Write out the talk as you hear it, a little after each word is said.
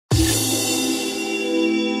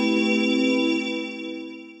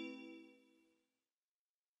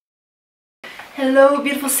Hello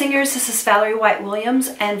beautiful singers, this is Valerie White Williams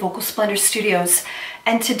and Vocal Splendor Studios,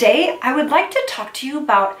 and today I would like to talk to you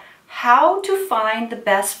about how to find the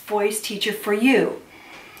best voice teacher for you.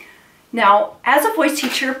 Now, as a voice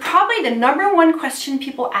teacher, probably the number one question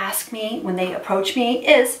people ask me when they approach me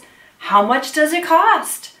is, how much does it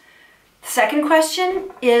cost? The second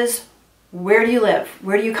question is, where do you live?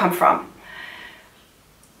 Where do you come from?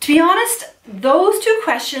 To be honest, those two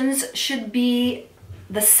questions should be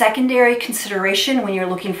the secondary consideration when you're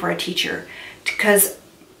looking for a teacher, because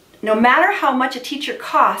no matter how much a teacher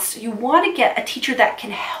costs, you want to get a teacher that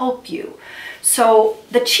can help you. So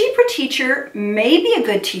the cheaper teacher may be a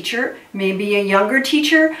good teacher, maybe a younger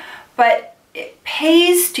teacher, but it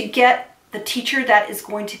pays to get the teacher that is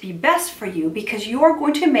going to be best for you, because you're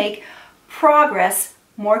going to make progress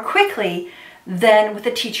more quickly than with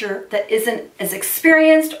a teacher that isn't as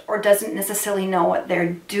experienced or doesn't necessarily know what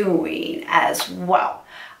they're doing as well.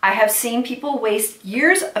 I have seen people waste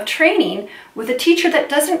years of training with a teacher that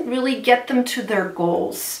doesn't really get them to their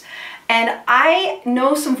goals. And I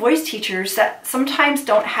know some voice teachers that sometimes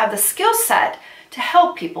don't have the skill set to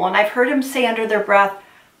help people. And I've heard them say under their breath,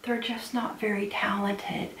 they're just not very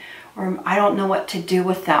talented, or I don't know what to do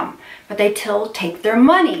with them, but they still take their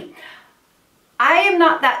money. I am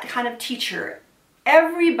not that kind of teacher.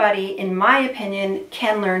 Everybody, in my opinion,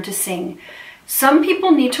 can learn to sing. Some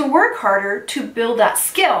people need to work harder to build that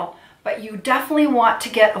skill, but you definitely want to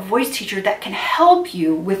get a voice teacher that can help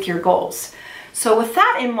you with your goals. So with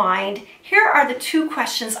that in mind, here are the two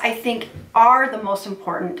questions I think are the most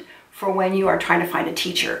important for when you are trying to find a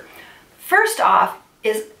teacher. First off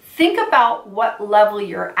is think about what level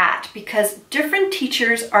you're at, because different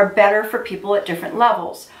teachers are better for people at different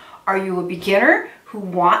levels. Are you a beginner who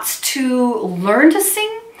wants to learn to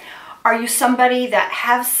sing? Are you somebody that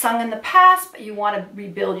has sung in the past but you want to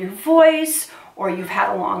rebuild your voice, or you've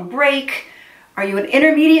had a long break? Are you an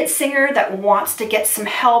intermediate singer that wants to get some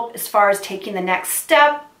help as far as taking the next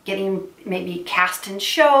step, getting maybe cast in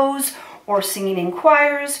shows or singing in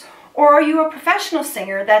choirs? Or are you a professional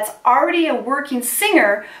singer that's already a working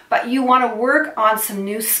singer, but you want to work on some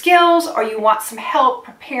new skills, or you want some help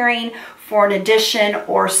preparing for an audition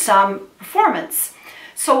or some performance?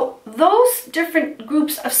 So those different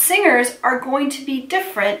groups of singers are going to be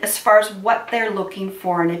different as far as what they're looking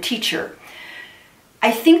for in a teacher.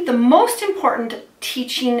 I think the most important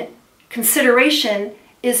teaching consideration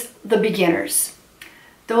is the beginners.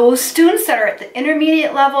 Those students that are at the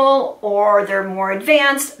intermediate level or they're more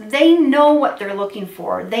advanced, they know what they're looking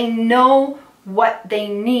for. They know what they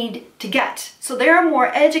need to get. So they're more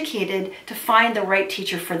educated to find the right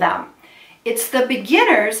teacher for them. It's the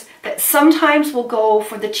beginners that sometimes will go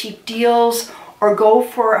for the cheap deals or go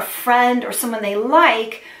for a friend or someone they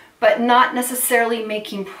like, but not necessarily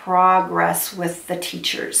making progress with the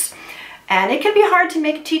teachers. And it can be hard to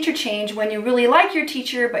make a teacher change when you really like your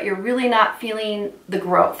teacher, but you're really not feeling the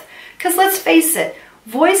growth. Because let's face it,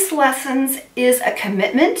 voice lessons is a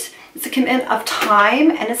commitment. It's a commitment of time,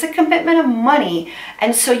 and it's a commitment of money.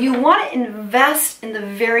 And so you want to invest in the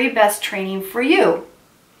very best training for you.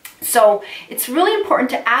 So it's really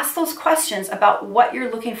important to ask those questions about what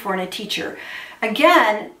you're looking for in a teacher.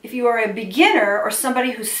 Again, if you are a beginner or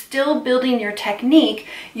somebody who's still building your technique,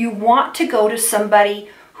 you want to go to somebody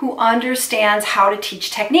who understands how to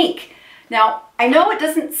teach technique. Now, I know it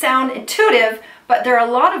doesn't sound intuitive, but there are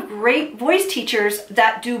a lot of great voice teachers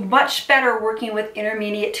that do much better working with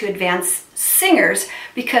intermediate to advanced singers,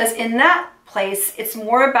 because in that place, it's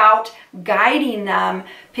more about guiding them,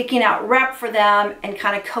 picking out rep for them, and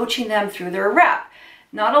kind of coaching them through their rep.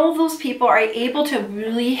 Not all of those people are able to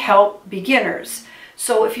really help beginners.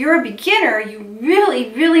 So if you're a beginner, you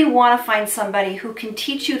really want to find somebody who can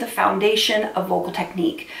teach you the foundation of vocal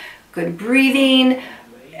technique. Good breathing,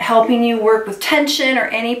 helping you work with tension or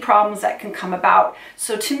any problems that can come about.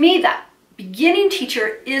 So to me, that beginning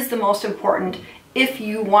teacher is the most important if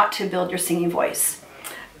you want to build your singing voice.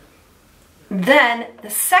 Then the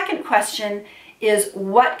second question is,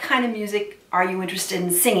 what kind of music are you interested in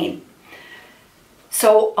singing?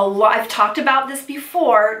 So I've talked about this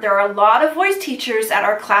before. There are a lot of voice teachers that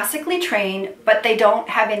are classically trained, but they don't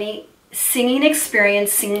have any singing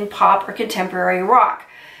experience singing pop or contemporary rock.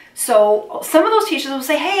 So some of those teachers will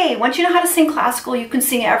say, hey, once you know how to sing classical, you can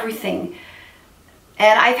sing everything.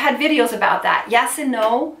 And I've had videos about that. Yes and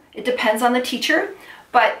no, it depends on the teacher.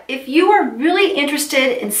 But if you are really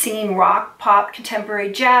interested in singing rock, pop,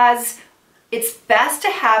 contemporary, jazz, it's best to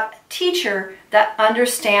have a teacher that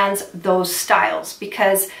understands those styles,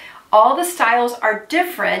 because all the styles are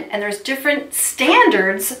different and there's different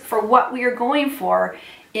standards for what we are going for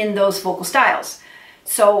in those vocal styles.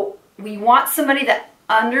 So we want somebody that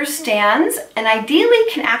understands and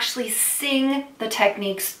ideally can actually sing the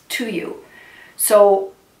techniques to you.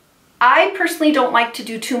 So I personally don't like to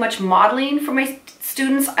do too much modeling for my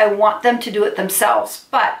students. I want them to do it themselves,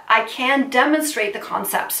 but I can demonstrate the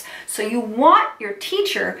concepts. So you want your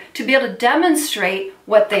teacher to be able to demonstrate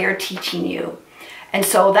what they are teaching you. And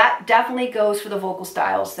so that definitely goes for the vocal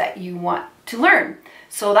styles that you want to learn.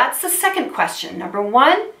 So that's the second question. Number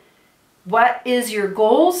one, what is your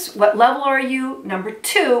goals? What level are you? Number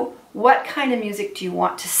two, what kind of music do you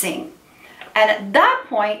want to sing? And at that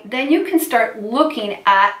point, then you can start looking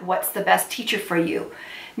at what's the best teacher for you.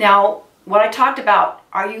 Now, what I talked about,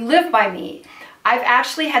 are you live by me? I've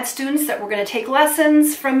actually had students that were going to take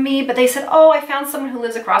lessons from me, but they said, oh, I found someone who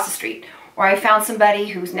lives across the street, or I found somebody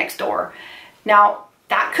who's next door. Now,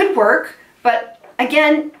 that could work, but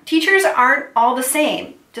again, teachers aren't all the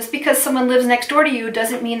same. Just because someone lives next door to you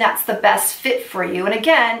doesn't mean that's the best fit for you. And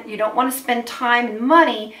again, you don't want to spend time and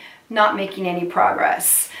money not making any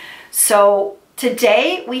progress. So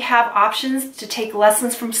today we have options to take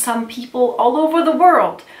lessons from some people all over the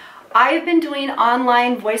world. I've been doing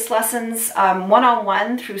online voice lessons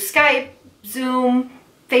one-on-one through Skype, Zoom,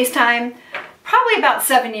 FaceTime, probably about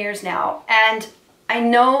 7 years now. And I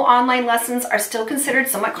know online lessons are still considered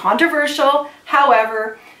somewhat controversial.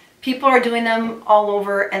 However, people are doing them all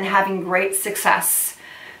over and having great success.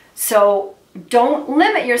 So don't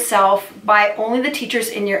limit yourself by only the teachers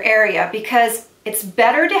in your area, because it's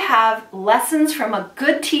better to have lessons from a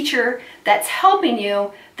good teacher that's helping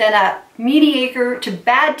you than a mediocre to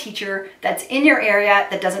bad teacher that's in your area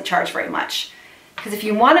that doesn't charge very much. Because if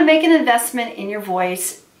you want to make an investment in your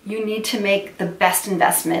voice, you need to make the best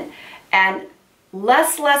investment. And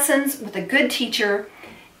less lessons with a good teacher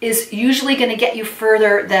is usually going to get you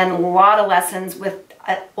further than a lot of lessons with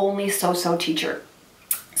an only so-so teacher.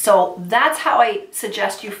 So that's how I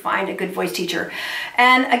suggest you find a good voice teacher.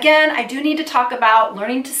 And again, I do need to talk about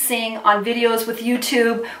learning to sing on videos with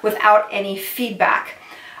YouTube without any feedback.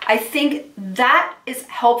 I think that is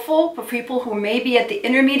helpful for people who may be at the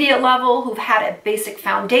intermediate level, who've had a basic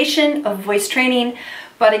foundation of voice training.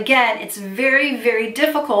 But again, it's very, very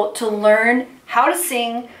difficult to learn how to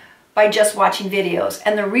sing by just watching videos.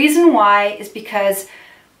 And the reason why is because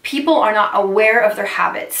people are not aware of their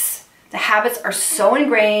habits. The habits are so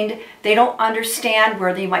ingrained, they don't understand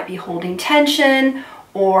where they might be holding tension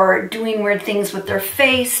or doing weird things with their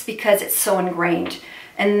face because it's so ingrained.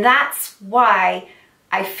 And that's why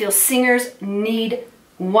I feel singers need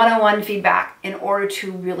one-on-one feedback in order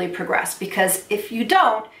to really progress. Because if you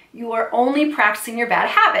don't, you are only practicing your bad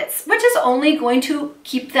habits, which is only going to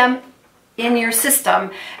keep them in your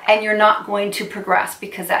system, and you're not going to progress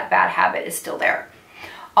because that bad habit is still there.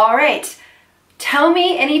 All right. Tell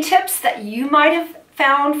me any tips that you might have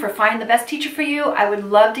found for finding the best teacher for you. I would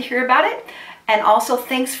love to hear about it. And also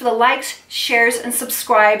thanks for the likes, shares, and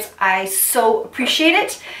subscribes. I so appreciate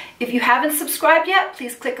it. If you haven't subscribed yet,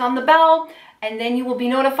 please click on the bell and then you will be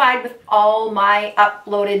notified with all my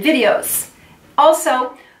uploaded videos.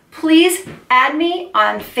 Also, please add me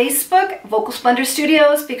on Facebook, Vocal Splendor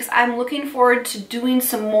Studios, because I'm looking forward to doing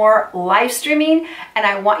some more live streaming and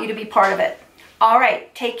I want you to be part of it. All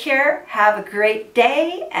right, take care, have a great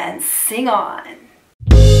day, and sing on.